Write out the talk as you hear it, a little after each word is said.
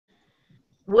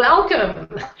Welcome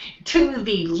to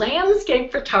the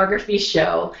Landscape Photography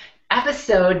Show,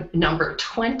 episode number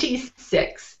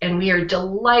 26. And we are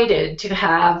delighted to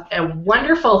have a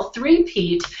wonderful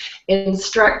three-peat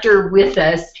instructor with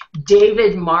us,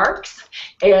 David Marx.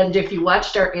 And if you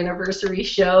watched our anniversary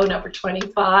show, number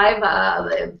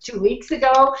 25, 2 weeks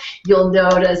ago, you'll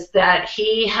notice that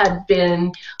he had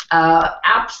been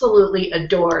absolutely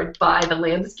adored by the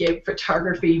landscape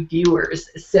photography viewers.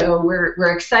 So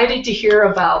we're excited to hear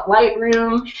about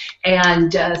Lightroom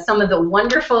and some of the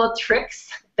wonderful tricks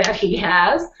that he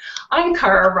has. I'm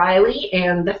Cara Riley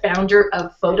and the founder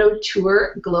of Photo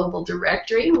Tour Global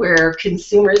Directory, where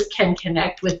consumers can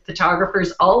connect with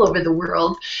photographers all over the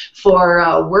world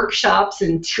for workshops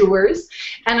and tours.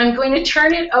 And I'm going to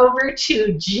turn it over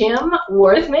to Jim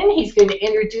Worthman. He's going to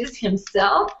introduce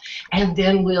himself, and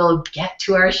then we'll get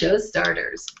to our show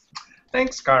starters.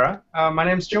 Thanks, Cara. My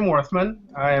name's Jim Worthman.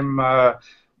 I'm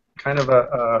kind of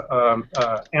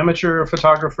a amateur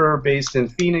photographer based in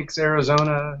Phoenix,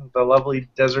 Arizona, the lovely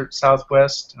desert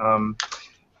Southwest.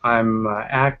 I'm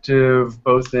active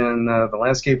both in the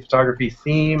landscape photography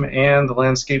theme and the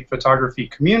landscape photography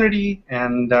community,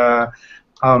 and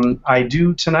I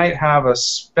do tonight have a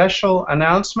special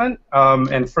announcement.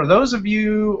 And for those of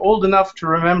you old enough to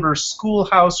remember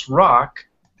Schoolhouse Rock,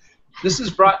 this is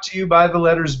brought to you by the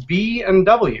letters B and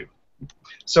W.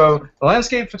 So the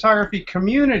landscape photography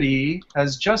community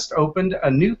has just opened a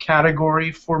new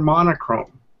category for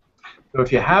monochrome. So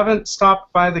if you haven't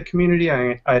stopped by the community,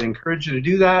 I'd encourage you to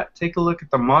do that. Take a look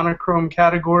at the monochrome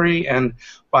category, and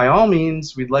by all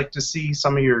means, we'd like to see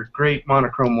some of your great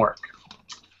monochrome work.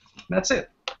 That's it.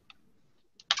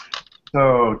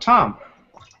 So, Tom.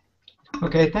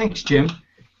 Okay, thanks, Jim.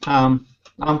 I'm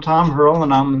Tom Hurl,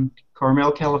 and I'm in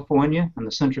Carmel, California, on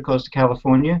the Central Coast of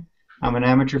California. I'm an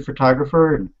amateur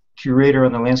photographer and curator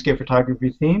on the landscape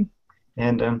photography theme,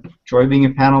 and enjoy being a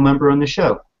panel member on the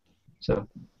show. So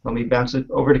let me bounce it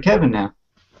over to Kevin now.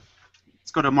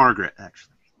 Let's go to Margaret,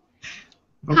 actually.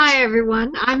 Oops. Hi,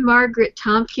 everyone. I'm Margaret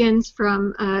Tompkins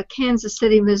from Kansas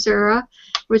City, Missouri,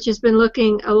 which has been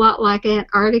looking a lot like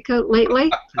Antarctica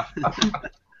lately.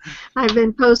 I've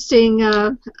been posting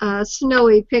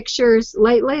snowy pictures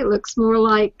lately. It looks more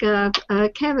like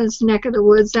Kevin's neck of the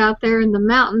woods out there in the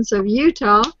mountains of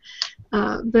Utah.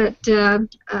 But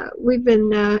we've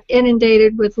been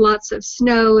inundated with lots of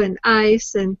snow and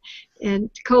ice and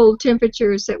cold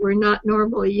temperatures that we're not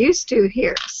normally used to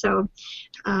here. So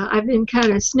I've been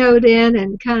kind of snowed in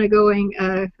and kind of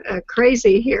going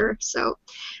crazy here. So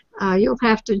you'll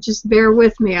have to just bear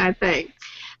with me, I think.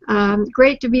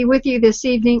 Great to be with you this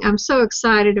evening. I'm so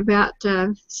excited about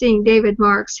seeing David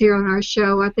Marx here on our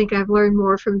show. I think I've learned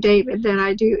more from David than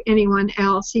I do anyone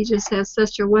else. He just has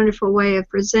such a wonderful way of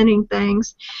presenting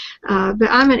things. But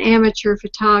I'm an amateur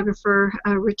photographer,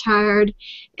 retired,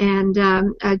 and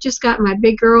I just got my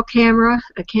big girl camera,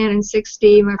 a Canon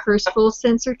 6D, my first full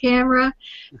sensor camera.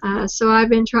 So I've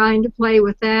been trying to play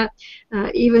with that,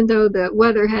 even though the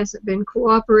weather hasn't been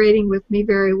cooperating with me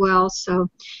very well. So,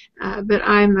 but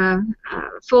I'm a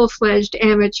full-fledged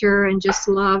amateur and just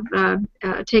love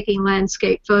taking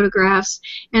landscape photographs.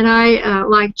 And I,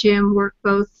 like Jim, work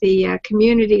both the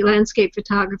community, landscape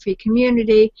photography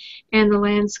community, and the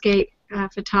landscape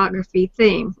photography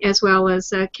theme, as well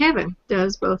as Kevin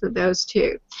does both of those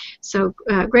too. So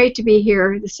great to be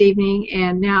here this evening,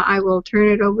 and now I will turn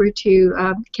it over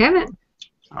to Kevin.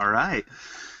 All right.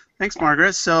 Thanks,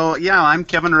 Margaret. So, yeah, I'm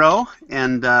Kevin Rowe,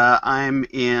 and I'm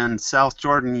in South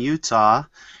Jordan, Utah.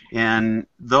 And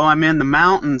though I'm in the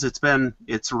mountains,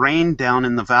 it's rained down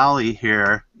in the valley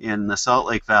here in the Salt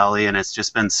Lake Valley, and it's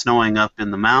just been snowing up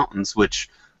in the mountains, which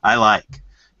I like.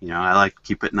 You know, I like to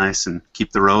keep it nice and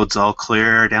keep the roads all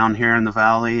clear down here in the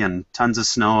valley, and tons of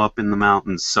snow up in the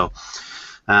mountains. So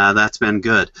that's been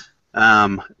good.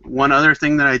 One other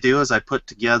thing that I do is I put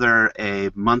together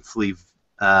a monthly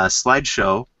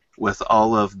slideshow with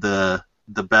all of the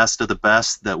best of the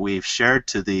best that we've shared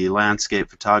to the landscape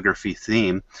photography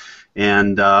theme,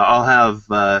 and I'll have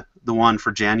the one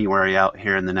for January out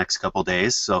here in the next couple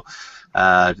days, so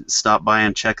stop by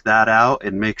and check that out,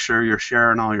 and make sure you're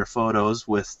sharing all your photos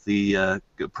with the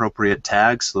appropriate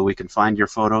tags so that we can find your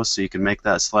photos so you can make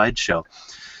that slideshow.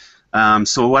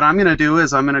 So what I'm going to do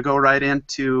is I'm going to go right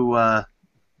into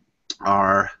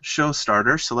our show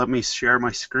starter, so let me share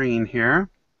my screen here.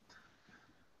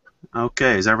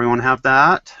 Okay, does everyone have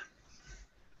that?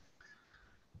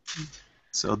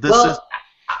 So this is...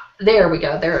 There we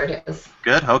go. There it is.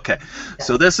 Good. Okay. Yeah.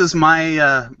 So this is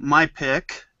my my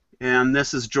pick, and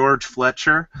this is George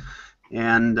Fletcher,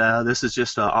 and this is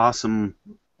just an awesome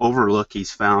overlook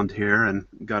he's found here and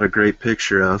got a great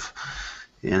picture of.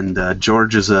 And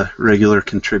George is a regular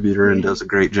contributor and does a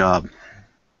great job.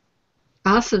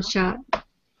 Awesome shot.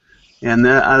 And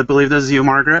I believe this is you,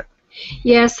 Margaret?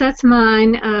 Yes, that's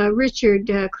mine. Richard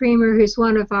Creamer, who's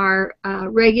one of our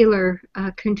regular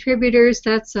contributors.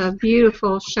 That's a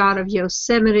beautiful shot of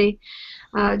Yosemite.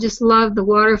 Just love the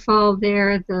waterfall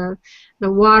there, the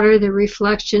water, the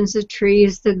reflections, the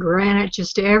trees, the granite,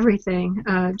 just everything.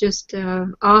 Just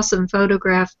awesome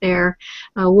photograph there.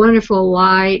 Wonderful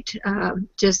light,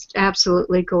 just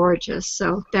absolutely gorgeous.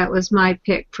 So that was my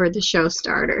pick for the show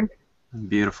starter.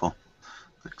 Beautiful.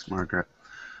 Thanks, Margaret.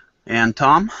 And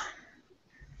Tom?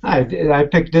 I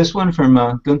picked this one from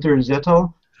Gunther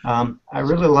Zettel. I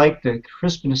really like the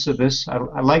crispness of this. I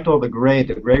liked all the gray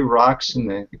rocks and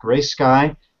the gray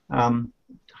sky,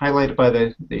 highlighted by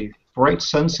the bright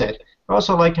sunset. I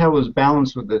also liked how it was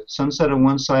balanced with the sunset on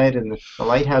one side and the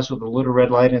lighthouse with a little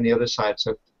red light on the other side.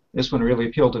 So this one really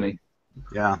appealed to me.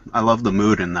 Yeah, I love the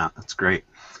mood in that. That's great.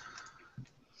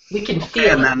 We can feel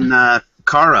it. And then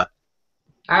Cara.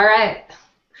 All right.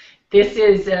 This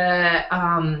is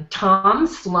Tom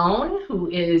Sloan, who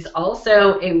is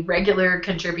also a regular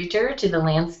contributor to the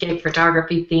landscape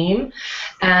photography theme.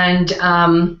 And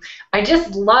I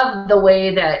just love the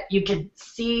way that you can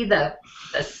see the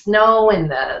snow and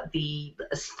the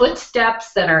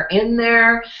footsteps that are in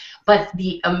there, but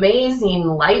the amazing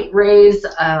light rays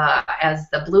as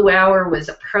the blue hour was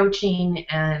approaching,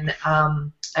 and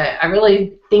I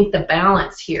really think the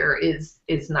balance here is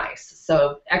nice.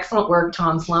 So excellent work,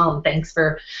 Tom Sloan. Thanks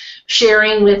for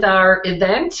sharing with our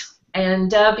event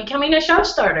and becoming a show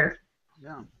starter.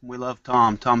 Yeah, we love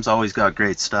Tom. Tom's always got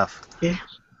great stuff. Yeah.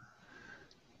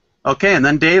 Okay, and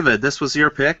then David, this was your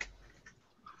pick.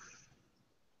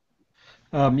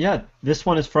 Yeah, this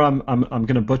one is from, I'm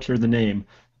going to butcher the name,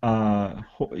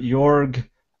 Jorg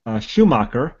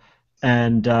Schumacher.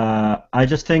 And I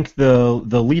just think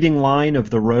the leading line of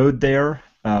the road there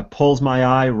pulls my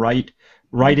eye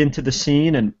right into the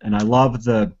scene, and I love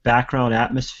the background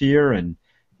atmosphere, and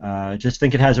just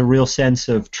think it has a real sense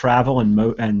of travel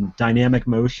and dynamic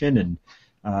motion, and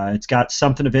it's got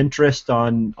something of interest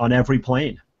on every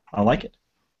plane. I like it.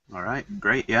 All right,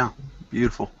 great, yeah,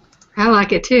 beautiful. I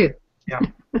like it too. Yeah.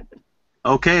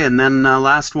 Okay, and then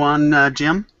last one,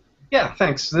 Jim. Yeah,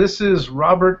 thanks. This is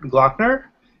Robert Glockner.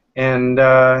 And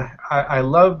I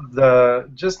love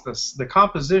the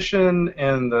composition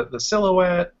and the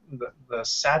silhouette, the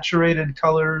saturated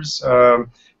colors.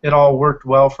 It all worked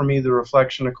well for me. The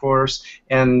reflection, of course,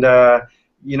 and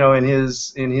you know, in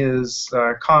his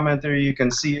comment there, you can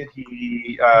see it.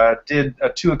 He did a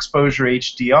 2-exposure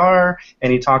HDR,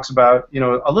 and he talks about, you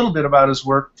know, a little bit about his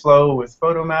workflow with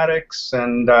Photomatics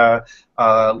and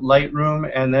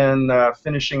Lightroom, and then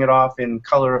finishing it off in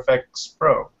Color Efex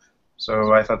Pro.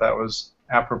 So I thought that was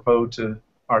apropos to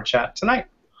our chat tonight.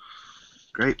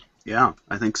 Great. Yeah,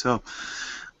 I think so.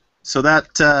 So that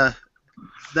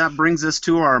brings us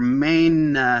to our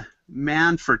main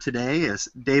man for today, is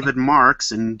David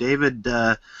Marx, and David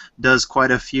does quite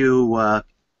a few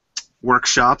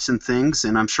workshops and things,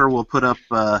 and I'm sure we'll put up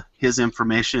his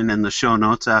information in the show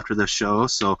notes after the show.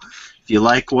 So if you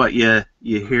like what you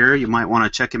hear, you might want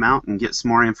to check him out and get some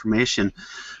more information.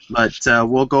 But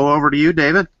we'll go over to you,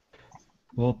 David.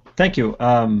 Well, thank you.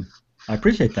 I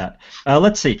appreciate that.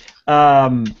 Let's see.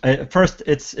 First,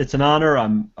 it's an honor.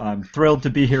 I'm thrilled to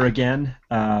be here again.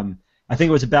 I think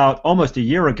it was about almost a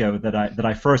year ago that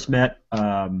I first met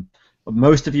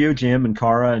most of you, Jim and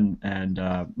Cara,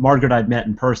 and Margaret. I'd met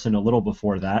in person a little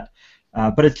before that.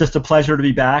 But it's just a pleasure to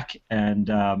be back, and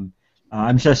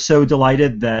I'm just so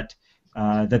delighted that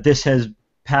this has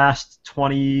passed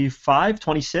 25,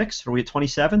 26. Are we at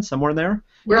 27? Somewhere in there.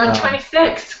 We're on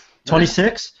 26.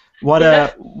 26. What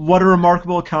a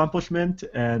remarkable accomplishment,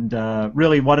 and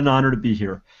really what an honor to be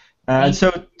here. And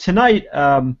so tonight,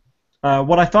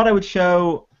 what I thought I would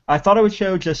show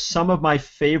just some of my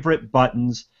favorite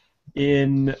buttons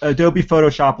in Adobe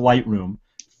Photoshop Lightroom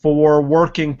for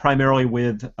working primarily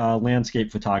with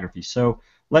landscape photography. So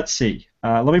let's see.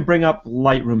 Let me bring up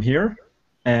Lightroom here,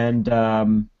 and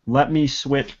let me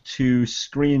switch to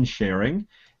screen sharing,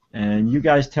 and you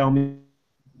guys tell me.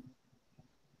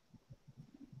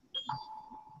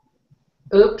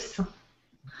 Oops.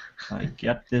 I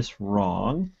get this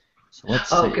wrong. So let's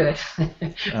see. Oh, good.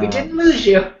 We didn't lose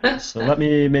you. So let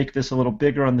me make this a little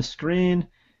bigger on the screen.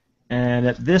 And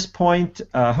at this point,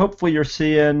 hopefully you're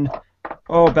seeing,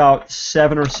 about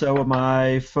 7 or so of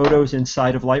my photos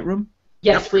inside of Lightroom.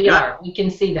 Yes, we are. We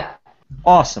can see that.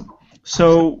 Awesome.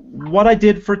 So what I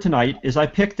did for tonight is I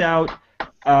picked out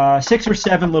 6 or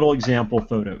 7 little example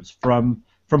photos from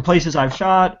places I've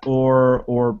shot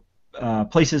or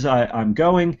places I'm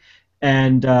going,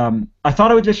 And I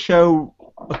thought I would just show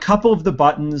a couple of the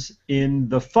buttons in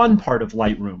the fun part of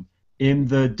Lightroom, in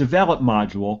the Develop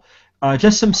module,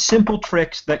 just some simple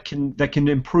tricks that can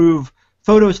improve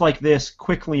photos like this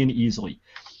quickly and easily.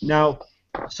 Now,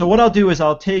 so what I'll do is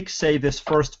I'll take, say, this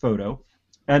first photo,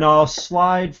 and I'll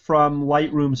slide from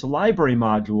Lightroom's Library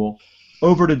module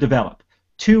over to Develop.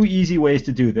 Two easy ways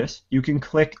to do this. You can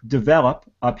click Develop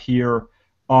up here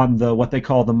on the what they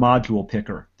call the module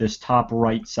picker, this top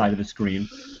right side of the screen,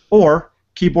 or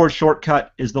keyboard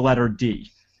shortcut is the letter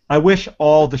D. I wish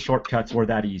all the shortcuts were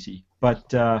that easy,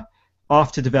 but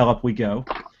off to Develop we go.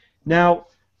 Now,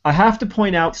 I have to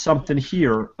point out something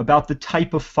here about the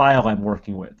type of file I'm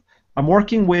working with. I'm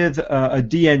working with a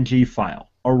DNG file,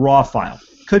 a RAW file.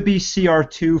 Could be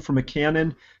CR2 from a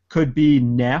Canon, could be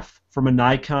NEF from a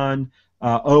Nikon,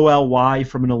 OLY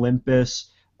from an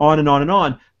Olympus, on and on and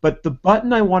on. But the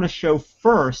button I want to show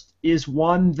first is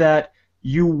one that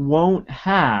you won't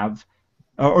have,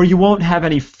 or you won't have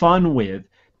any fun with,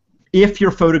 if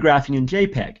you're photographing in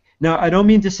JPEG. Now, I don't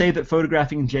mean to say that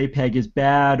photographing in JPEG is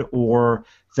bad or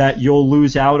that you'll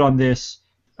lose out on this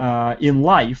in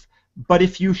life, but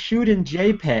if you shoot in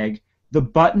JPEG, the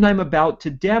button I'm about to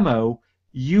demo,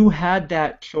 you had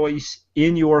that choice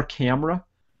in your camera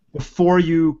before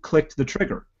you clicked the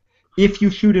trigger. If you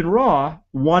shoot in RAW,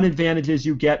 one advantage is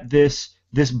you get this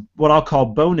what I'll call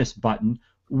bonus button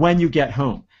when you get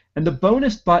home. And the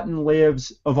bonus button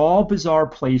lives, of all bizarre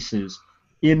places,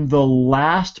 in the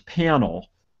last panel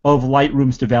of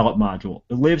Lightroom's Develop module.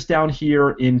 It lives down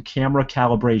here in camera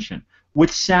calibration,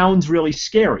 which sounds really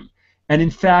scary. And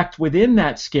in fact, within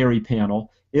that scary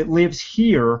panel, it lives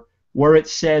here where it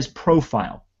says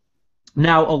Profile.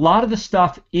 Now, a lot of the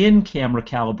stuff in camera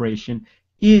calibration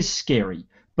is scary,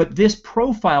 but this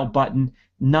Profile button,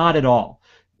 not at all.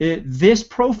 This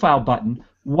Profile button,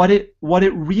 what it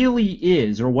really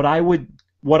is, or what I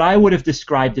would have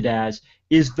described it as,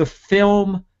 is the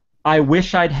film I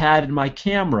wish I'd had in my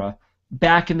camera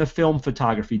back in the film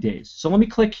photography days. So let me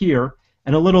click here,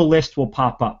 and a little list will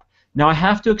pop up. Now I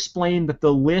have to explain that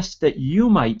the list that you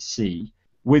might see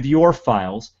with your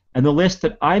files and the list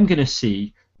that I'm going to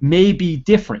see may be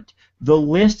different. The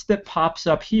list that pops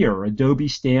up here, Adobe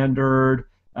Standard,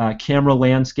 Camera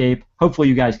Landscape, hopefully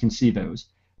you guys can see those.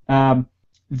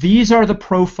 These are the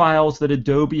profiles that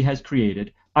Adobe has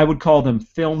created. I would call them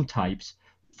film types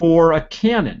for a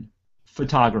Canon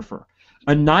photographer.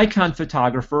 A Nikon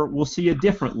photographer will see a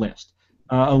different list.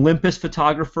 Olympus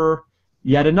photographer,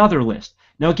 yet another list.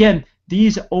 Now again,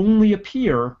 these only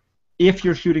appear if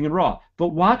you're shooting in RAW. But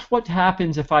watch what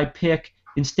happens if I pick,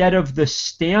 instead of the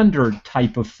standard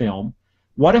type of film,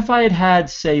 what if I had,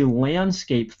 say,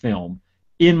 landscape film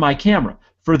in my camera?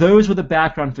 For those with a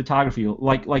background in photography,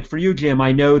 like for you, Jim,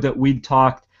 I know that we'd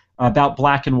talked about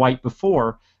black and white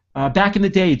before. Back in the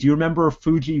day, do you remember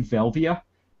Fuji Velvia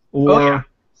or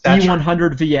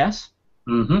E100 VS?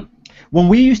 Mm-hmm. When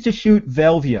we used to shoot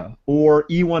Velvia or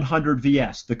E100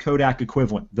 VS, the Kodak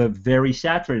equivalent, the very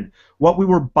saturated, what we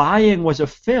were buying was a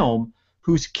film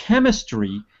whose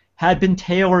chemistry had been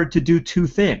tailored to do two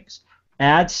things: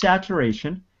 add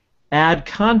saturation, add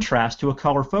contrast to a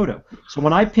color photo. So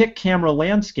when I pick Camera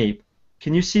Landscape,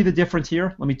 can you see the difference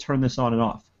here? Let me turn this on and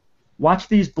off. Watch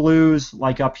these blues,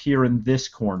 like up here in this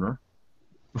corner,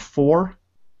 before,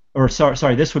 or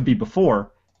sorry, this would be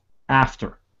before,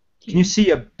 after. Can you see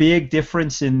a big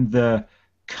difference in the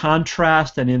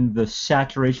contrast and in the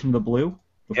saturation of the blue?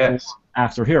 Before, yes.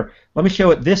 After. Here, let me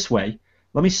show it this way.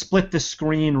 Let me split the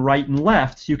screen right and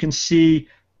left so you can see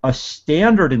a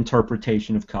standard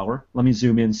interpretation of color. Let me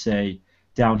zoom in, say,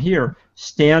 down here.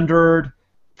 Standard,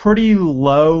 pretty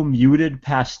low muted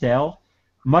pastel,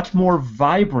 much more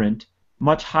vibrant,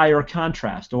 much higher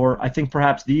contrast, or I think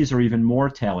perhaps these are even more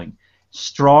telling.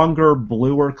 Stronger,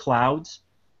 bluer clouds,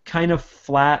 kind of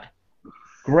flat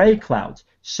gray clouds.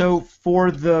 So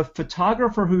for the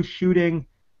photographer who's shooting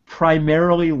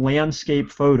primarily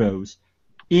landscape photos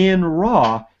in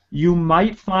RAW, you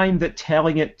might find that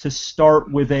telling it to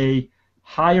start with a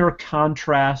higher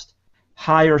contrast,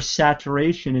 higher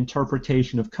saturation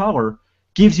interpretation of color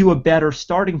gives you a better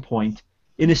starting point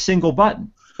in a single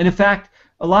button. And in fact,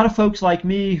 a lot of folks like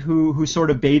me who sort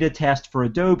of beta test for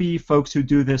Adobe, folks who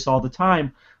do this all the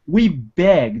time, we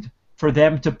begged for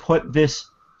them to put this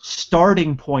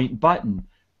starting point button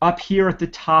up here at the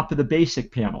top of the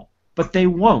basic panel. But they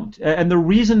won't. And the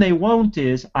reason they won't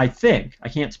is, I think, I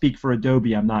can't speak for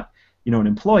Adobe, I'm not, an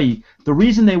employee, the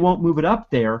reason they won't move it up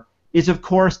there is, of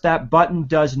course, that button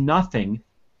does nothing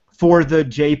for the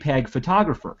JPEG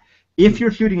photographer. If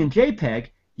you're shooting in JPEG,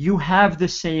 you have the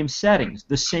same settings,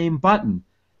 the same button,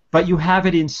 but you have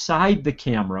it inside the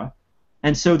camera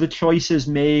and so the choice is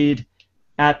made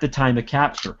at the time of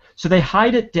capture. So they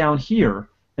hide it down here,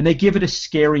 and they give it a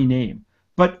scary name.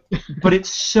 But it's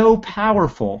so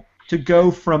powerful to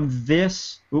go from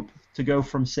this,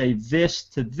 say this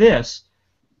to this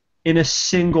in a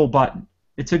single button.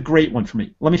 It's a great one for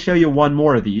me. Let me show you one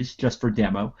more of these just for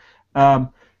demo.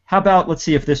 How about, let's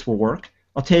see if this will work.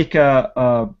 I'll take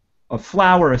a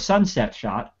flower, a sunset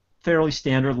shot, fairly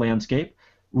standard landscape.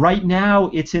 Right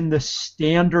now, it's in the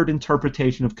standard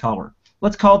interpretation of color.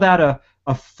 Let's call that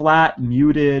a flat,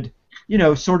 muted,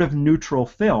 sort of neutral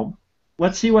film.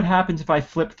 Let's see what happens if I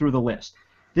flip through the list.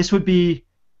 This would be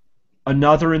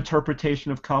another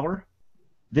interpretation of color.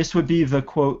 This would be the,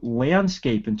 quote,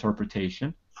 landscape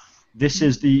interpretation. This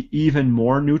is the even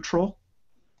more neutral.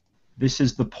 This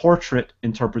is the portrait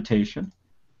interpretation.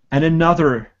 And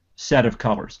another set of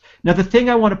colors. Now, the thing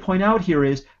I want to point out here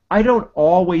is I don't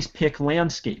always pick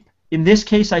landscape. In this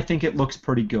case, I think it looks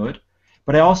pretty good,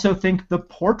 but I also think the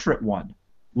portrait one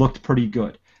looked pretty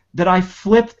good. That I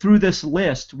flip through this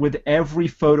list with every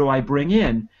photo I bring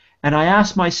in, and I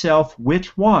ask myself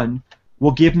which one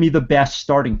will give me the best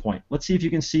starting point. Let's see if you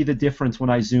can see the difference when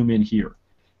I zoom in here.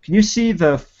 Can you see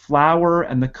the flower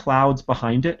and the clouds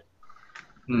behind it?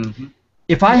 Mm-hmm.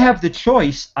 If I have the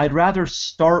choice, I'd rather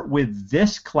start with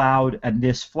this cloud and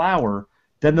this flower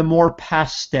than the more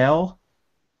pastel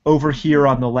over here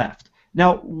on the left.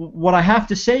 Now, what I have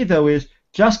to say, though, is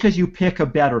just because you pick a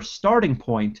better starting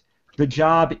point, the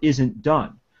job isn't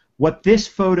done. What this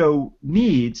photo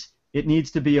needs, it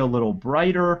needs to be a little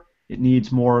brighter, it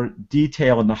needs more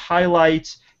detail in the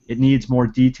highlights, it needs more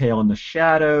detail in the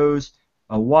shadows,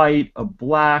 a white, a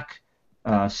black,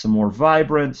 some more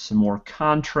vibrance, some more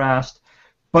contrast.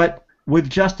 But with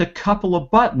just a couple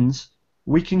of buttons,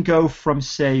 we can go from,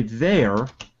 say, there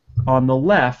on the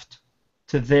left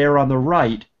to there on the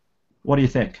right. What do you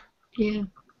think? Yeah.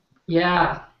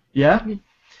 Yeah. Yeah?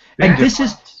 And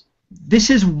this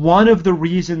is one of the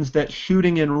reasons that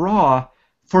shooting in RAW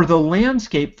for the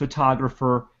landscape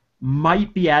photographer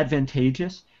might be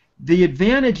advantageous. The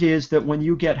advantage is that when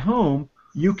you get home,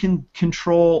 you can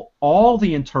control all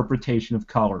the interpretation of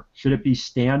color. Should it be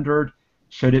standard?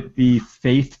 Should it be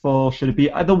faithful? Should it be...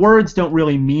 the words don't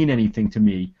really mean anything to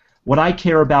me. What I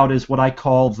care about is what I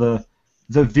call the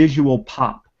visual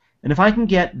pop. And if I can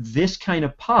get this kind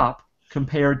of pop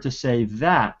compared to, say,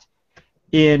 that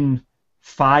in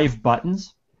 5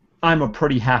 buttons, I'm a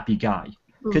pretty happy guy.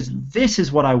 Because this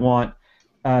is what I want.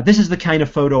 This is the kind of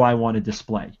photo I want to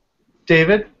display.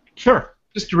 David? Sure.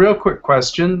 Just a real quick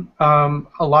question. A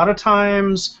lot of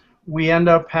times we end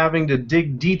up having to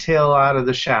dig detail out of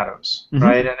the shadows,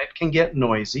 right? And it can get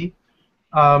noisy.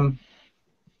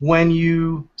 When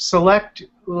you select,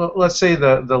 let's say,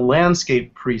 the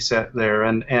landscape preset there,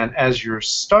 and as your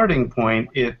starting point,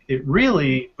 it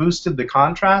really boosted the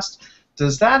contrast.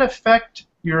 Does that affect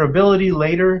your ability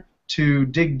later to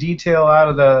dig detail out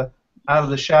of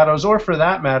the shadows, or for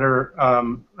that matter,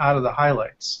 out of the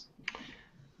highlights?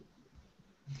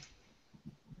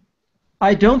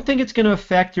 I don't think it's going to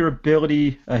affect your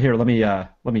ability. Here, let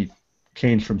me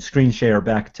change from screen share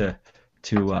back to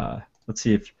let's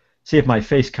see if my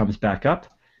face comes back up.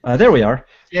 There we are.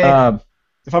 If I'm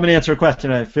going to answer a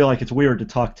question, I feel like it's weird to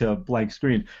talk to a blank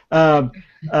screen. I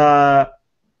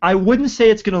wouldn't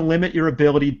say it's going to limit your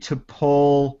ability to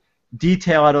pull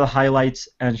detail out of the highlights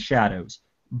and shadows,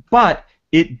 but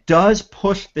it does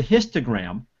push the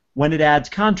histogram when it adds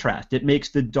contrast. It makes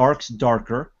the darks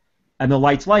darker and the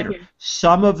lights lighter. Yeah.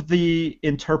 Some of the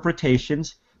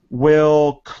interpretations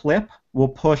will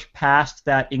push past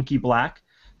that inky black.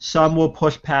 Some will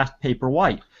push past paper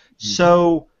white.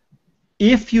 So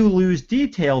if you lose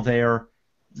detail there,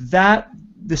 the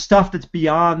stuff that's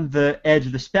beyond the edge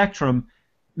of the spectrum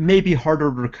may be harder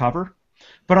to recover.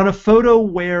 But on a photo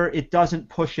where it doesn't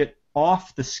push it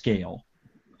off the scale,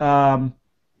 I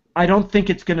don't think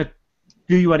it's going to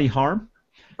do you any harm.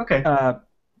 Okay.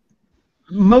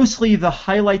 Mostly the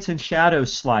highlights and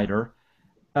shadows slider,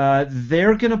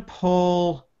 they're going to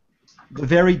pull the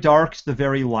very darks, the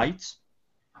very lights.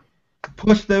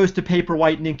 Push those to paper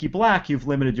white and inky black, you've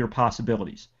limited your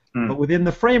possibilities. But within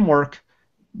the framework,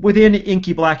 within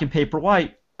inky black and paper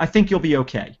white, I think you'll be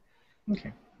okay.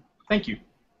 Okay. Thank you.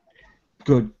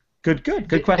 Good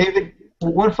question. David,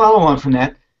 one follow-on from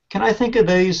that. Can I think of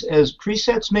these as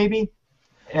presets, maybe?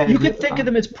 You could think of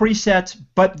them as presets,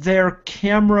 but they're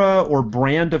camera or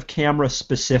brand of camera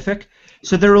specific.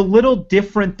 So they're a little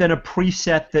different than a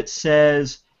preset that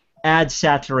says add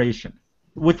saturation,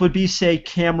 which would be, say,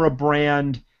 camera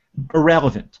brand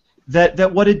irrelevant.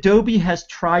 That what Adobe has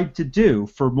tried to do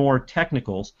for more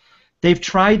technicals, they've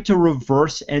tried to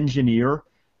reverse engineer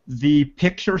the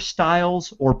picture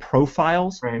styles or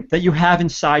profiles Right. that you have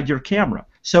inside your camera.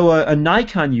 So a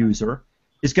Nikon user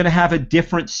is going to have a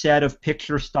different set of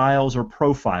picture styles or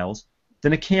profiles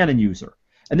than a Canon user.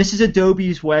 And this is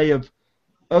Adobe's way of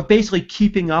basically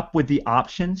keeping up with the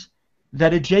options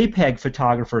that a JPEG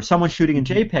photographer, someone shooting in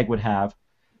JPEG, would have.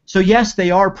 So yes,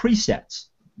 they are presets,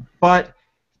 but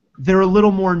they're a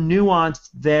little more nuanced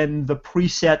than the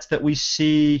presets that we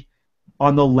see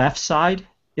on the left side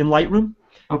in Lightroom.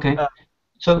 Okay.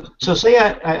 So say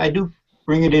I do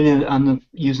bring it in on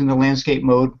using the landscape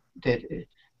mode that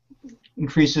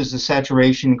increases the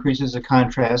saturation, increases the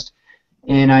contrast,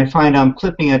 and I find I'm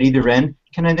clipping at either end.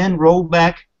 Can I then roll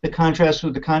back the contrast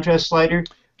with the contrast slider?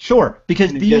 Sure,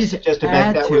 because these just to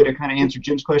back that way to kind of answer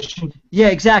Jim's question. Yeah,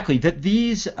 exactly. That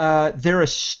these they're a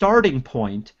starting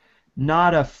point,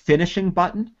 not a finishing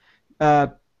button.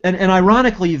 And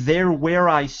ironically, they're where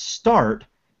I start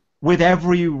with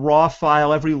every raw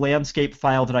file, every landscape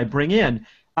file that I bring in.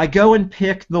 I go and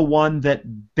pick the one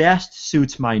that best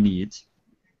suits my needs,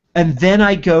 and then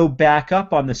I go back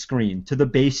up on the screen to the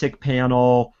basic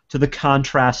panel, to the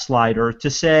contrast slider, to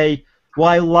say, well,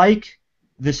 I like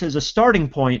this as a starting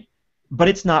point, but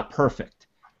it's not perfect.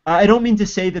 I don't mean to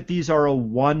say that these are a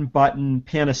one-button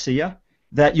panacea,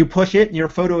 that you push it and your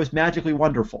photo is magically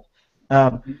wonderful.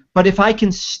 But if I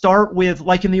can start with,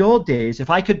 like in the old days, if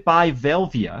I could buy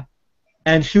Velvia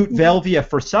and shoot Velvia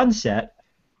for sunset,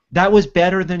 that was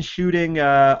better than shooting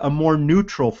a more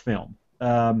neutral film,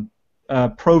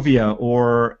 Provia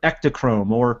or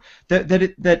Ektachrome, or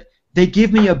that they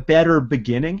give me a better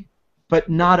beginning, but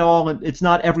not all. It's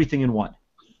not everything in one.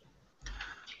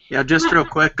 Yeah, just real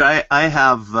quick,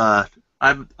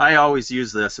 I always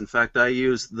use this. In fact, I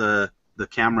use the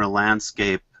camera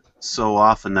landscape so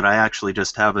often that I actually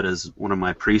just have it as one of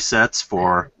my presets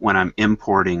for when I'm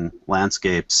importing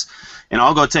landscapes. And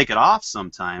I'll go take it off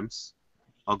sometimes.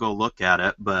 I'll go look at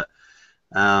it, but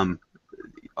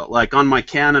like on my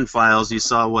Canon files, you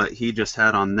saw what he just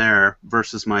had on there,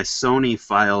 versus my Sony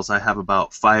files, I have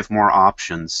about 5 more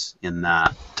options in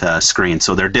that screen.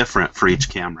 So they're different for each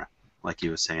camera, like you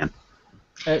were saying.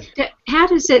 How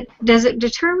does it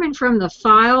determine from the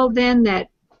file then that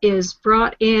is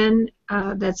brought in,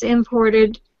 that's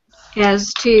imported,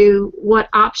 as to what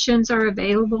options are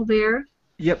available there?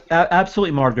 Yep,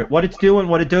 absolutely, Margaret. What it's doing,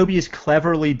 what Adobe is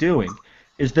cleverly doing,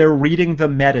 is they're reading the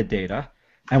metadata,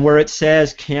 and where it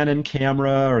says Canon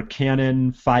camera or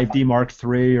Canon 5D Mark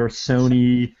III or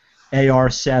Sony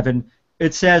AR7,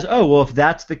 it says, oh, well, if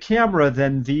that's the camera,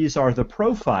 then these are the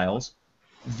profiles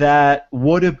that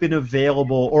would have been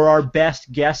available, or our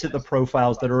best guess at the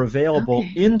profiles that are available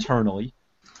internally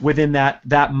within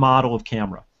that model of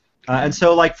camera. And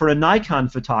so, like for a Nikon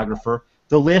photographer,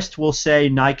 the list will say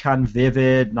Nikon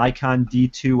Vivid, Nikon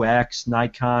D2X,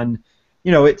 Nikon,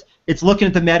 you know, it's looking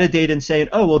at the metadata and saying,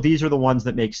 oh, well, these are the ones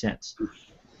that make sense.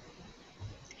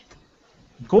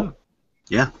 Cool?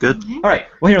 Yeah, good. All right.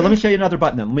 Well, here, let me show you another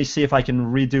button then. Let me see if I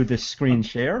can redo this screen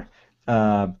share.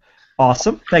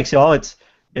 Awesome. Thanks, y'all.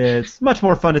 It's much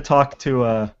more fun to talk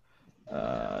to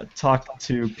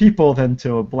people than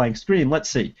to a blank screen. Let's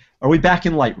see. Are we back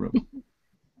in Lightroom?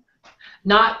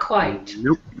 Not quite.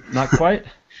 Nope. Not quite?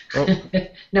 Oh.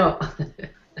 No.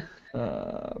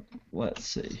 Let's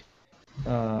see.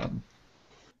 Let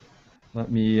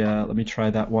me try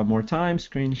that one more time.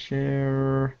 Screen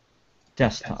share,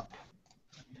 desktop,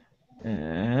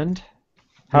 and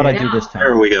how'd I do this time?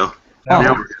 There we go.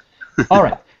 Oh. All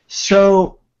right.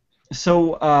 So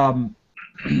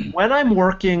when I'm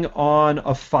working on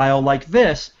a file like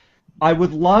this, I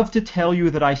would love to tell you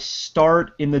that I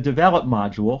start in the Develop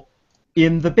module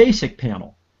in the Basic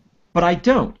panel, but I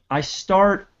don't. I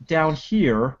start down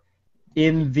here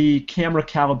in the Camera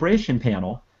Calibration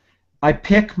panel. I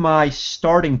pick my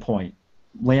starting point,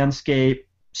 landscape,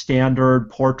 standard,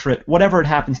 portrait, whatever it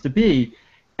happens to be,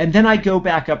 and then I go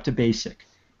back up to Basic.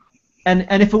 And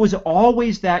if it was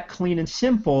always that clean and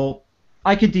simple,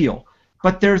 I could deal.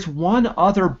 But there's one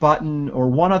other button or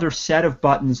one other set of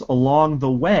buttons along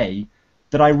the way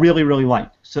that I really, really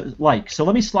like. So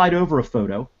let me slide over a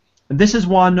photo. And this is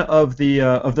one of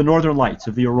the Northern Lights,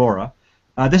 of the Aurora.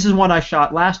 This is one I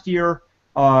shot last year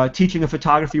teaching a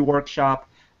photography workshop.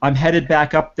 I'm headed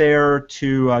back up there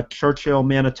to Churchill,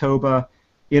 Manitoba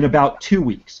in about 2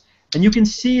 weeks. And you can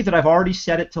see that I've already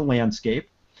set it to landscape.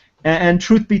 And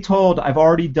truth be told, I've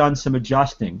already done some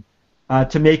adjusting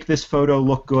to make this photo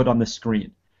look good on the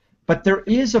screen. But there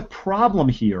is a problem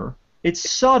here. It's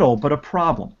subtle, but a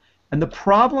problem. And the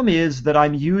problem is that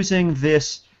I'm using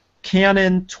this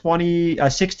Canon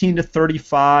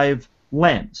 16-35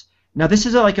 lens. Now this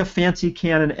is like a fancy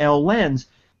Canon L lens,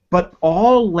 but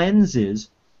all lenses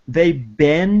they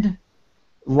bend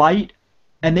light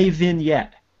and they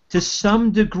vignette. To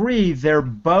some degree, they're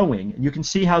bowing. You can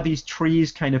see how these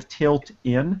trees kind of tilt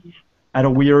in at a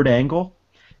weird angle.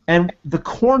 And the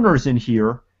corners in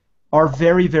here are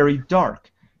very, very dark.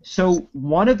 So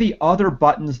one of the other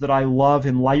buttons that I love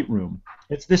in Lightroom,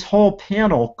 it's this whole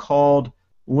panel called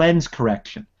lens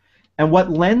correction. And what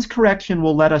lens correction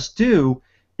will let us do,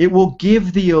 it will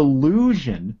give the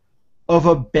illusion of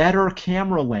a better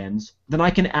camera lens than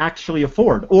I can actually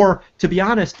afford, or to be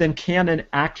honest, than Canon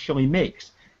actually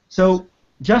makes. So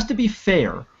just to be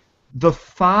fair, the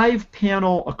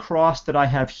 5-panel across that I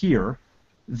have here,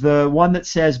 the one that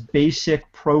says Basic,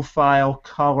 Profile,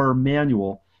 Color,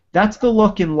 Manual, that's the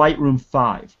look in Lightroom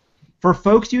 5. For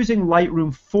folks using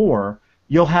Lightroom 4,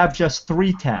 you'll have just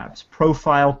 3 tabs,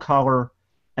 Profile, Color,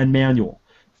 and Manual.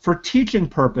 For teaching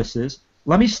purposes,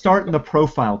 let me start in the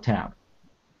Profile tab.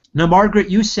 Now, Margaret,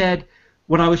 you said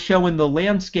when I was showing the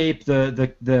landscape,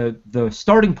 the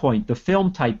starting point, the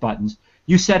film type buttons,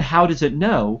 you said, how does it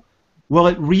know? Well,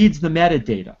 it reads the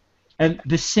metadata. And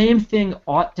the same thing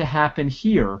ought to happen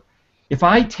here. If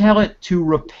I tell it to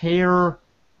repair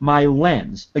my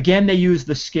lens, again, they use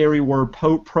the scary word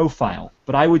profile,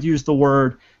 but I would use the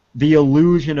word the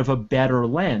illusion of a better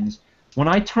lens. When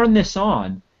I turn this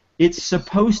on, it's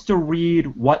supposed to read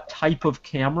what type of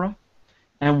camera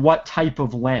and what type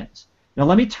of lens. Now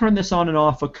let me turn this on and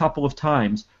off a couple of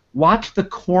times. Watch the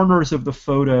corners of the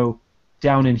photo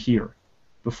down in here.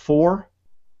 Before,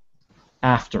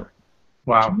 after.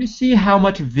 Wow. Can you see how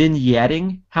much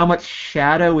vignetting, how much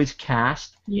shadow is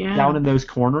cast down in those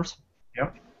corners?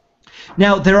 Yep.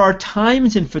 Now there are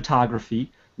times in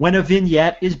photography when a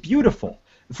vignette is beautiful.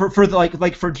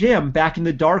 Like for Jim back in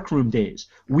the darkroom days,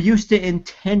 we used to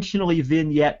intentionally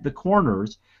vignette the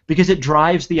corners because it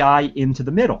drives the eye into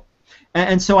the middle.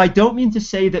 And so I don't mean to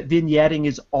say that vignetting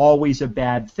is always a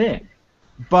bad thing,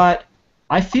 but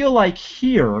I feel like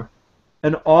here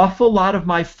an awful lot of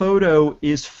my photo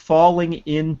is falling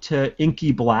into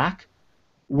inky black,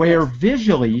 where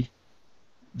visually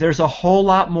there's a whole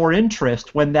lot more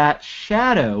interest when that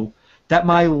shadow that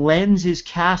my lens is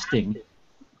casting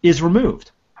is removed.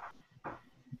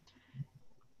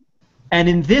 And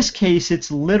in this case, it's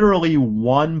literally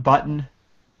one button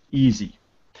easy.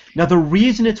 Now, the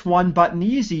reason it's one button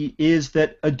easy is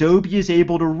that Adobe is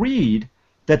able to read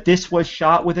that this was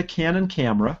shot with a Canon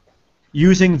camera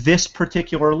using this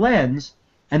particular lens,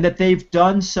 and that they've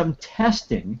done some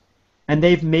testing and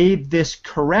they've made this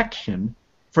correction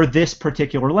for this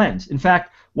particular lens. In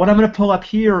fact, what I'm going to pull up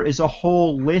here is a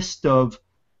whole list of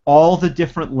all the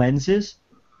different lenses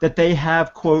that they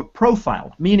have, quote,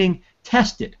 profiled, meaning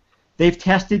tested. They've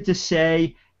tested to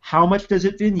say how much does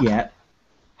it vignette,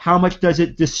 how much does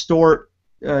it distort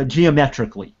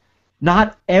geometrically.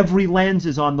 Not every lens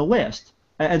is on the list.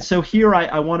 And so here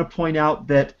I want to point out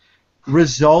that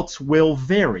results will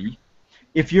vary.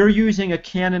 If you're using a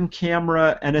Canon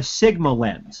camera and a Sigma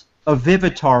lens, a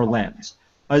Vivitar lens,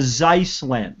 a Zeiss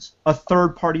lens, a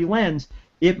third-party lens,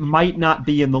 it might not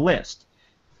be in the list.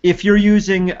 If you're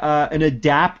using an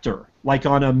adapter, like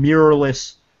on a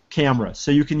mirrorless camera,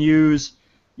 so you can use,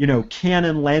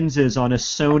 Canon lenses on a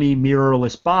Sony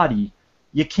mirrorless body,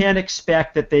 you can't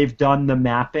expect that they've done the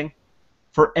mapping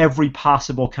for every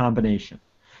possible combination.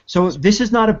 So this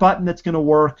is not a button that's going to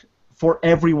work for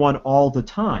everyone all the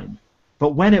time. But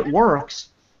when it works,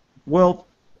 well,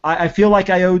 I feel like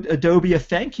I owe Adobe a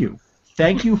thank you.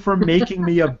 Thank you for making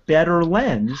me a better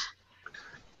lens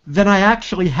than I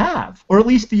actually have, or at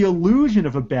least the illusion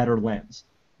of a better lens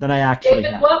than I actually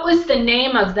David, have. what was the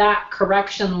name of that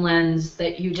correction lens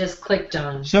that you just clicked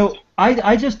on? So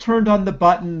I just turned on the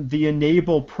button, the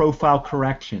Enable Profile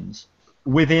Corrections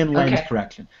within Lens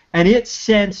Correction, and it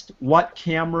sensed what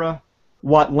camera,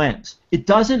 what lens. It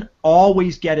doesn't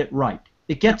always get it right.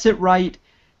 It gets it right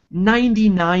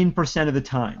 99% of the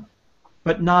time,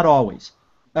 but not always.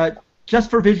 Just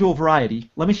for visual variety,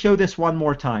 let me show this one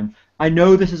more time. I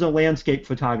know this is a landscape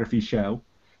photography show,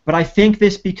 but I think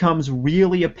this becomes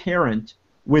really apparent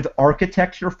with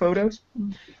architecture photos.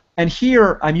 And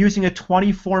here I'm using a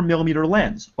 24mm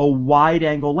lens, a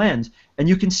wide-angle lens, and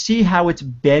you can see how it's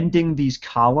bending these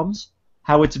columns,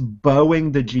 how it's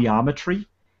bowing the geometry.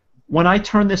 When I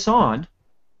turn this on,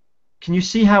 can you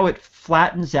see how it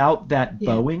flattens out that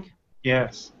bowing?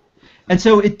 Yes. And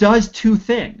so it does two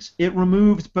things. It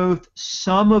removes both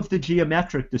some of the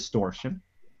geometric distortion,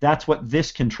 that's what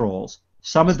this controls,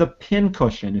 some of the pin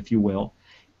cushion, if you will,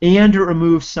 and it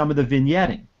removes some of the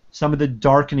vignetting, some of the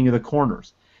darkening of the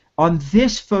corners. On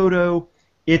this photo,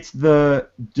 it's the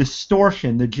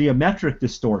distortion, the geometric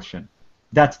distortion,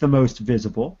 that's the most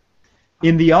visible.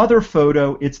 In the other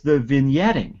photo, it's the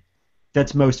vignetting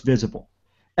that's most visible.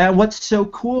 And what's so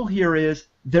cool here is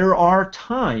there are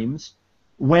times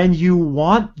when you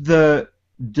want the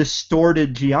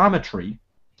distorted geometry.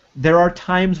 There are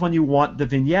times when you want the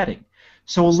vignetting.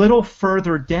 So a little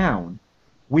further down,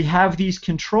 we have these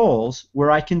controls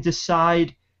where I can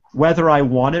decide whether I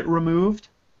want it removed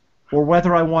or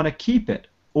whether I want to keep it.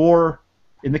 Or,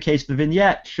 in the case of the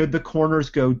vignette, should the corners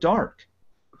go dark?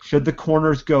 Should the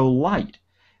corners go light?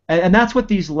 And that's what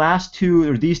these last two,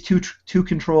 or these two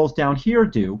controls down here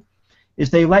do, is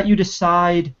they let you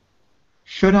decide,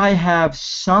 should I have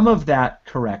some of that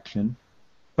correction,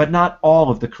 but not all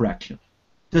of the correction?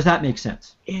 Does that make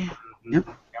sense? Yeah. Yep.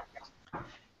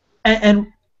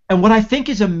 And what I think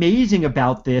is amazing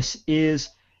about this is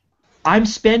I'm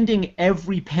spending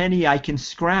every penny I can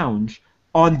scrounge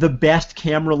on the best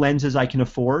camera lenses I can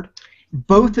afford.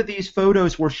 Both of these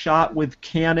photos were shot with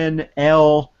Canon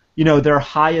L, their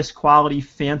highest quality,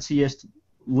 fanciest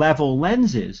level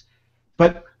lenses.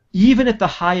 But even at the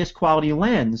highest quality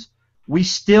lens, we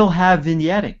still have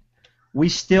vignetting. We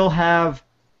still have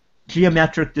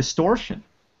geometric distortion.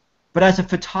 But as a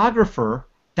photographer,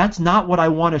 that's not what I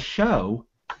want to show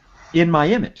in my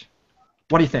image.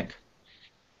 What do you think?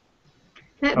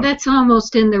 That's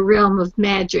almost in the realm of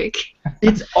magic.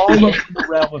 It's almost in the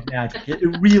realm of magic. It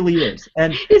really is.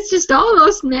 And it's just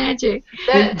almost magic.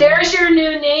 There's your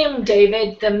new name,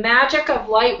 David, the magic of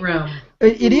Lightroom.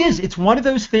 It is. It's one of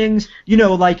those things,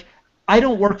 like I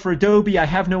don't work for Adobe. I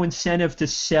have no incentive to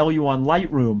sell you on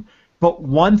Lightroom. But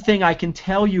one thing I can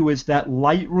tell you is that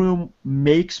Lightroom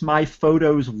makes my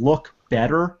photos look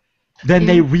better than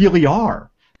they really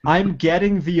are. I'm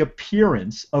getting the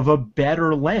appearance of a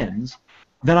better lens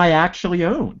than I actually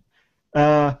own.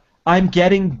 I'm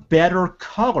getting better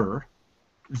color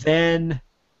than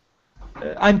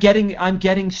I'm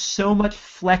getting so much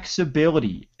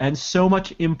flexibility and so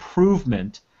much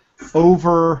improvement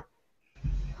over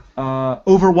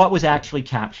what was actually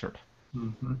captured.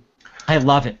 Mm-hmm. I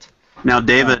love it. Now,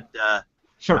 David,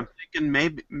 Sure. I'm thinking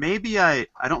maybe I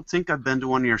don't think I've been to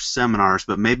one of your seminars,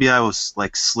 but maybe I was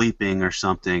like sleeping or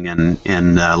something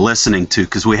and listening to,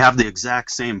 because we have the exact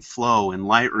same flow in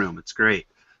Lightroom. It's great.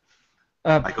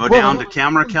 I go down to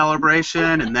camera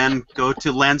calibration and then go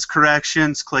to lens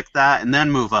corrections, click that, and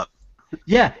then move up.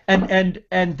 Yeah, and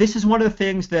this is one of the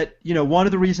things that, one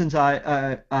of the reasons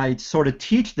I sort of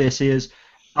teach this is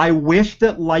I wish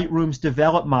that Lightroom's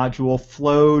develop module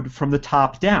flowed from the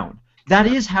top down. That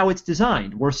is how it's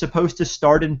designed. We're supposed to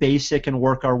start in basic and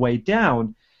work our way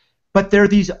down, but there are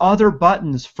these other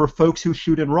buttons for folks who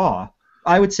shoot in RAW.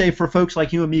 I would say for folks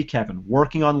like you and me, Kevin,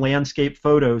 working on landscape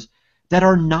photos that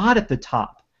are not at the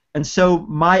top. And so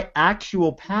my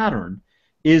actual pattern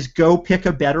is go pick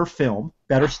a better film,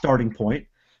 better starting point,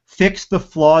 fix the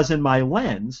flaws in my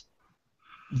lens,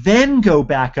 then go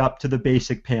back up to the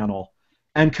basic panel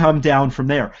and come down from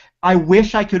there. I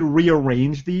wish I could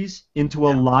rearrange these into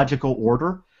a logical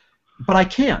order, but I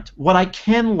can't. What I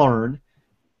can learn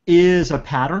is a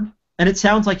pattern, and it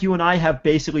sounds like you and I have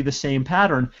basically the same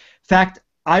pattern. In fact,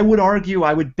 I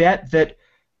would bet that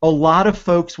a lot of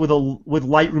folks with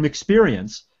Lightroom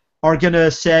experience are going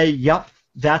to say, yep,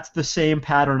 that's the same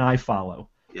pattern I follow.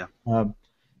 Yeah.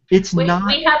 We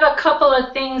have a couple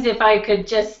of things, if I could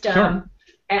just Sure.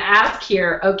 ask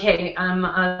here. Okay,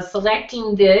 I'm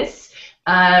selecting this.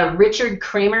 Richard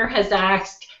Kramer has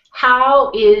asked,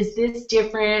 how is this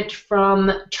different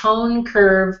from tone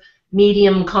curve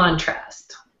medium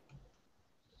contrast?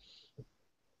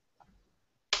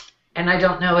 And I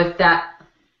don't know if that...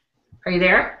 Are you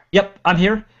there? Yep, I'm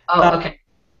here. Oh, okay.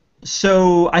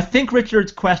 So I think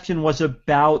Richard's question was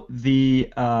about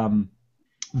the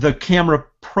camera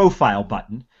profile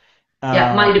button.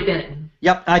 Yeah, it might have been.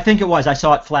 Yep, I think it was. I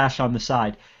saw it flash on the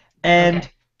side. And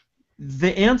Okay.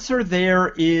 the answer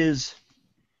there is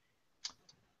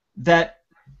that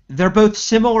they're both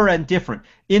similar and different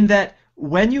in that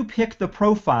when you pick the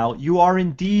profile, you are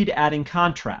indeed adding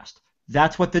contrast.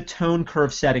 That's what the tone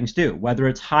curve settings do, whether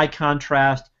it's high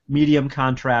contrast, medium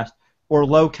contrast, or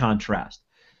low contrast.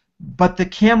 But the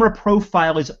camera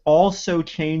profile is also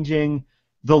changing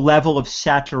the level of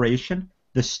saturation,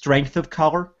 the strength of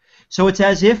color. So it's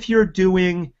as if you're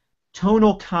doing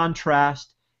tonal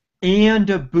contrast and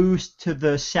a boost to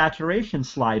the saturation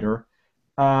slider.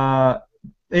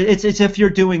 It's as if you're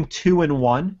doing 2 in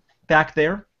 1 back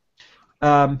there.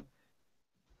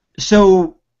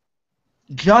 So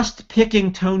just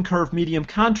picking tone curve medium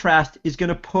contrast is going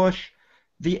to push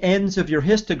the ends of your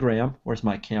histogram, where's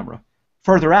my camera,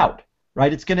 further out,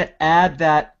 right? It's going to add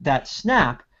that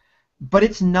snap, but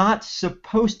it's not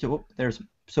supposed to.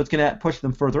 So it's going to push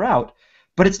them further out.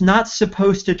 but it's not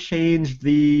supposed to change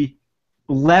the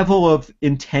level of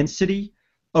intensity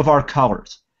of our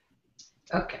colors.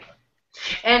 Okay.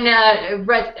 And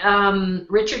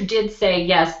Richard did say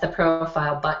yes, the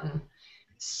profile button.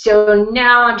 So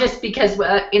now I'm just, because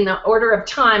in the order of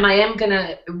time, I am going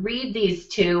to read these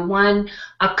two. One,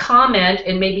 a comment,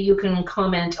 and maybe you can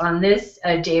comment on this,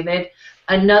 David.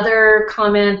 Another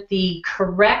comment, the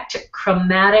correct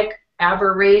chromatic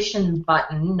aberration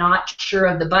button, not sure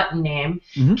of the button name,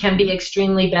 can be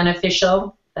extremely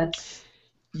beneficial. That's,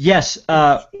 yes.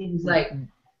 Seems like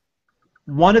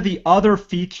one of the other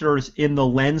features in the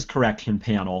lens correction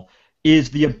panel is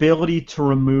the ability to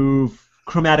remove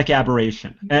chromatic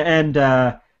aberration, and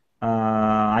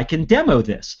I can demo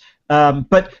this.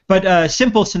 But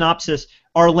simple synopsis: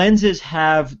 our lenses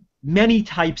have many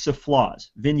types of flaws: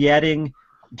 vignetting,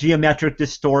 geometric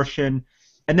distortion,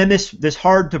 and then this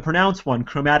hard to pronounce one,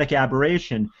 chromatic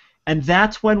aberration. And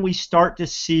that's when we start to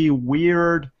see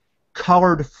weird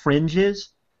colored fringes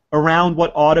around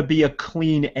what ought to be a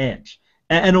clean edge.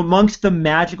 And amongst the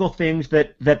magical things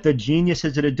that the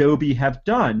geniuses at Adobe have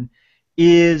done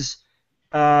is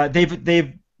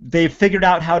they've figured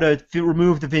out how to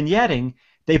remove the vignetting.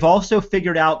 They've also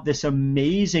figured out this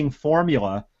amazing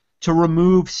formula to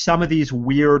remove some of these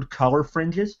weird color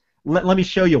fringes. Let me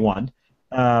show you one,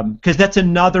 because that's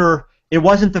another. It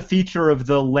wasn't the feature of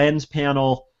the lens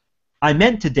panel I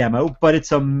meant to demo, but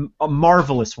it's a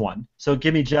marvelous one. So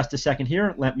give me just a second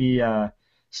here. Let me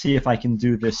see if I can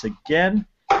do this again.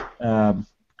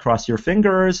 Cross your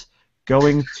fingers.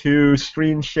 Going to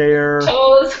screen share.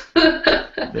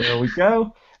 There we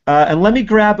go. And let me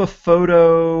grab a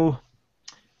photo.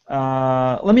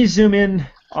 Let me zoom in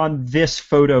on this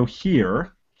photo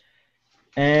here.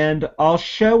 And I'll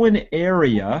show an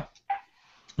area.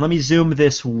 Let me zoom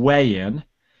this way in.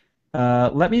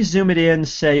 Let me zoom it in,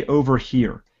 say, over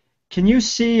here. Can you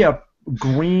see a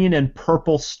green and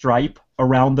purple stripe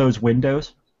around those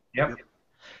windows? Yep.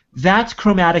 That's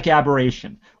chromatic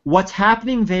aberration. What's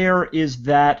happening there is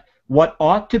that what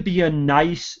ought to be a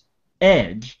nice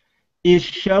edge is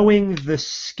showing the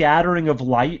scattering of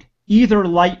light, either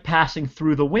light passing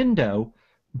through the window,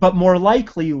 but more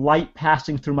likely light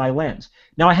passing through my lens.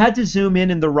 Now, I had to zoom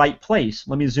in the right place.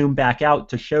 Let me zoom back out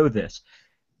to show this.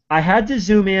 I had to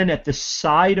zoom in at the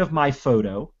side of my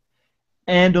photo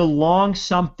and along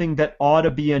something that ought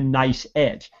to be a nice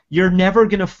edge. You're never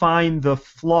going to find the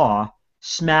flaw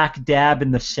smack dab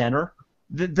in the center.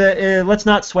 Let's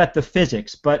not sweat the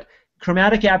physics, but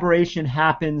chromatic aberration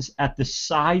happens at the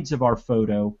sides of our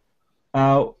photo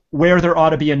where there ought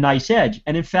to be a nice edge.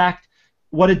 And in fact,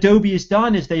 what Adobe has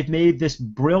done is they've made this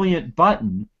brilliant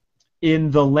button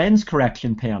in the lens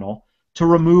correction panel to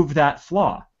remove that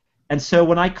flaw. And so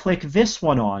when I click this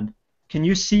one on, can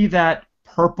you see that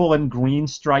purple and green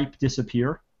stripe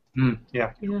disappear?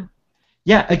 Yeah.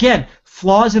 Yeah, again,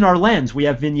 flaws in our lens. We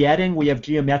have vignetting, we have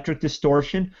geometric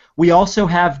distortion. We also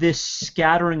have this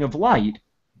scattering of light,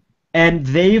 and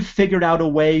they've figured out a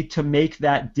way to make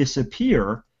that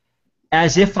disappear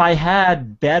as if I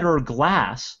had better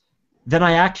glass than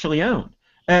I actually own.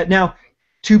 Now,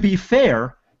 to be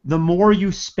fair, the more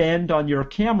you spend on your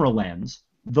camera lens,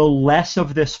 the less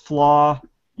of this flaw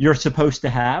you're supposed to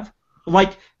have.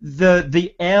 Like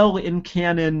the L in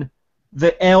Canon,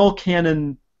 the L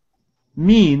Canon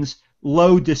means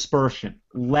low dispersion,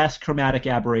 less chromatic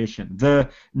aberration. The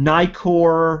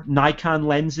Nikon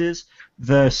lenses,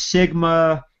 the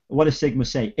Sigma, what does Sigma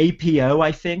say? APO,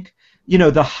 I think. You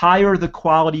know, the higher the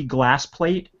quality glass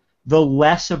plate, the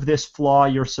less of this flaw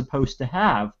you're supposed to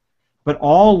have. But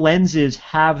all lenses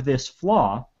have this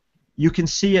flaw. You can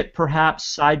see it perhaps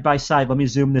side by side. Let me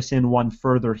zoom this in one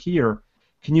further here.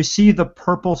 Can you see the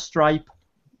purple stripe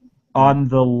on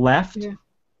the left? Yeah.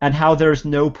 And how there's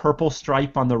no purple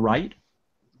stripe on the right?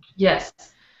 Yes.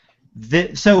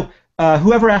 So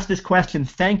whoever asked this question,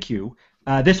 thank you.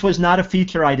 This was not a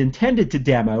feature I'd intended to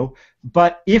demo,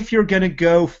 but if you're going to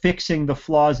go fixing the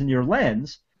flaws in your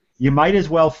lens, you might as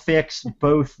well fix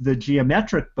both the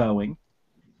geometric bowing,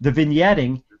 the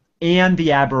vignetting, and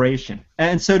the aberration.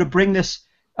 And so to bring this,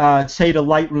 say, to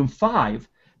Lightroom 5,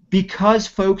 because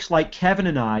folks like Kevin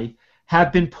and I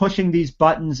have been pushing these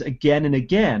buttons again and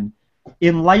again,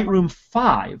 in Lightroom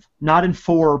 5, not in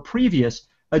 4 or previous,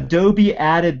 Adobe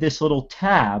added this little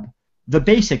tab, the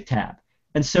basic tab.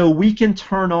 And so we can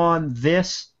turn on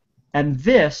this and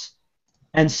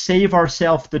save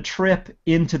ourselves the trip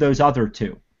into those other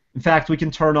two. In fact, we can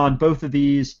turn on both of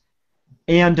these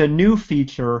and a new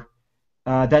feature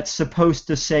that's supposed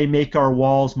to, say, make our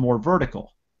walls more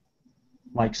vertical,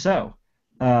 like so.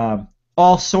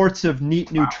 all sorts of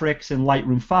neat new tricks in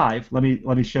Lightroom 5. Let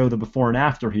me show the before and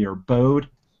after here. Bode,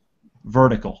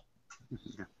 vertical.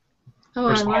 Oh,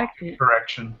 I like it.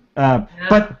 Correction.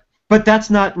 But that's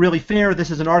not really fair.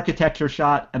 This is an architecture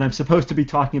shot, and I'm supposed to be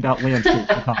talking about landscape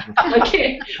photography.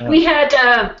 Okay, we had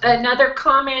another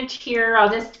comment here. I'll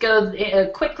just go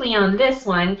quickly on this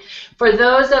one. For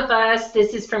those of us,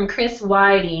 this is from Chris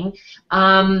Whiting,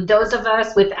 those of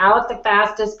us without the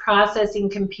fastest processing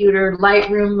computer,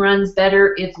 Lightroom runs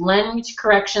better if lens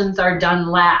corrections are done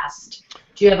last.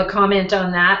 Do you have a comment on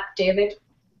that, David?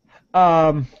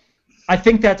 I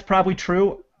think that's probably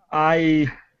true.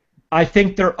 I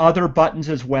think there are other buttons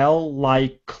as well,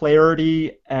 like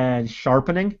clarity and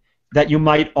sharpening, that you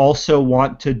might also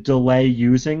want to delay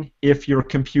using if your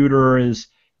computer is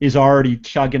already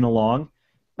chugging along.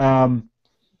 So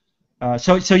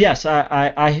yes,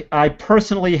 I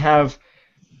personally have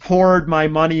poured my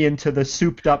money into the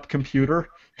souped-up computer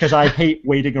because I hate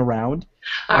waiting around.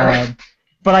 All right.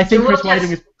 But I think So Chris Whiting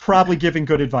is probably giving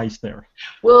good advice there.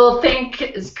 We'll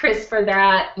thank Chris for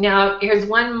that. Now, here's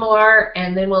one more,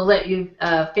 and then we'll let you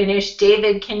finish.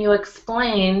 David, can you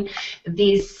explain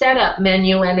the setup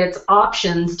menu and its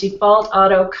options, default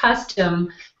auto custom,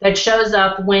 that shows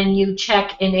up when you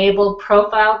check enable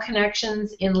profile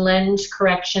connections in lens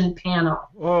correction panel?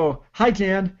 Oh, hi,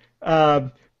 Jan.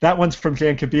 That one's from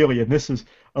Jan Kabili, and this is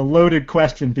a loaded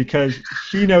question because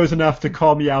she knows enough to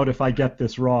call me out if I get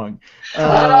this wrong.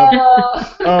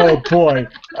 Oh boy. Way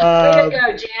to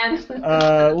go,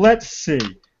 Jan. Let's see.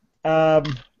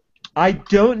 I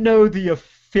don't know the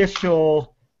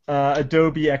official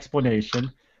Adobe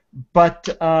explanation, but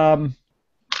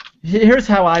here's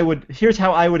how I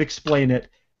would explain it,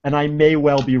 and I may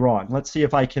well be wrong. Let's see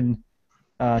if I can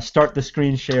start the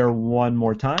screen share one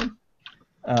more time.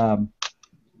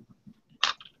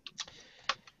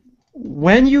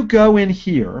 When you go in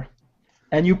here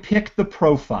and you pick the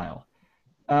profile,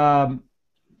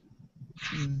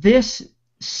 this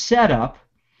setup,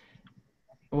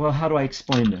 well, how do I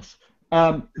explain this?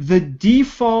 The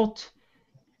default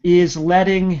is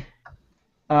letting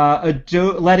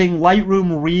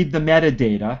Lightroom read the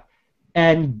metadata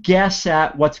and guess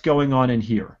at what's going on in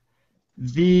here.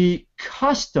 The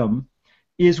custom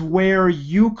is where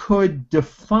you could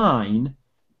define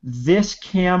this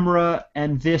camera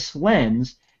and this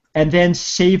lens and then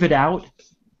save it out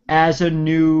as a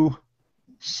new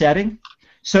setting.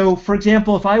 So, for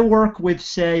example, if I work with,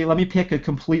 say, let me pick a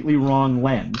completely wrong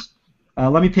lens.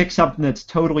 Let me pick something that's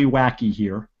totally wacky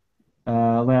here.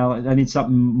 Well, I need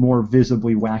something more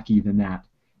visibly wacky than that.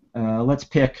 Let's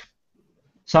pick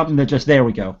something that just, there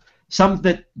we go.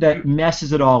 Something that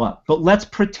messes it all up. But let's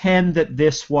pretend that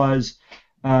this was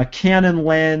a Canon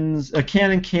lens, a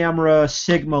Canon camera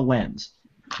Sigma lens.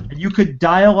 And you could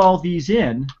dial all these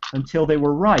in until they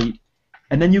were right,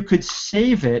 and then you could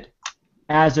save it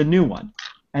as a new one.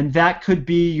 And that could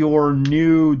be your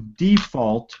new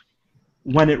default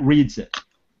when it reads it.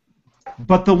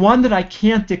 But the one that I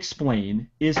can't explain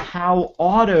is how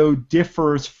auto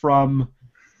differs from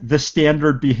the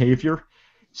standard behavior.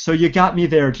 So you got me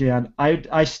there, Jan.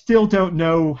 I still don't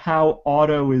know how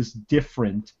auto is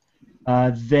different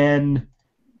than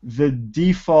the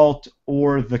default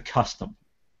or the custom.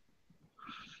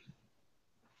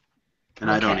 And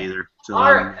I don't either. So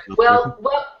All right. Well,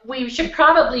 what we should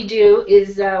probably do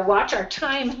is watch our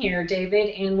time here,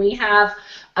 David, and we have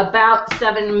about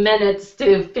 7 minutes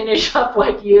to finish up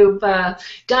what you've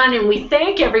done. And we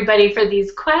thank everybody for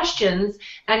these questions.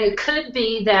 And it could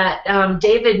be that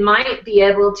David might be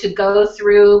able to go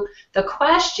through the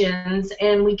questions,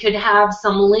 and we could have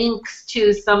some links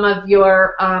to some of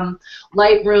your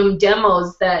Lightroom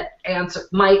demos that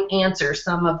might answer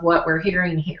some of what we're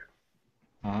hearing here.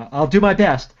 I'll do my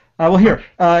best. Well, here,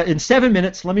 in 7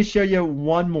 minutes, let me show you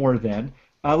one more then.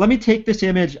 Let me take this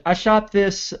image. I shot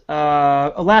this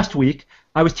last week.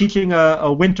 I was teaching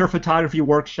a winter photography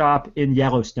workshop in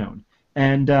Yellowstone.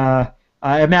 And I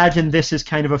imagine this is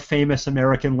kind of a famous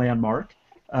American landmark,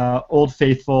 Old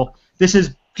Faithful. This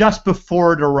is just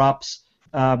before it erupts.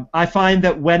 I find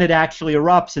that when it actually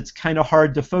erupts, it's kind of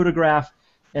hard to photograph.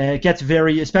 It gets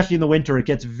especially in the winter, it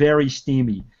gets very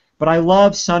steamy. But I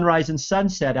love sunrise and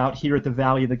sunset out here at the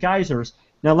Valley of the Geysers.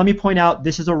 Now let me point out,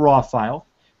 this is a RAW file.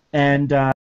 And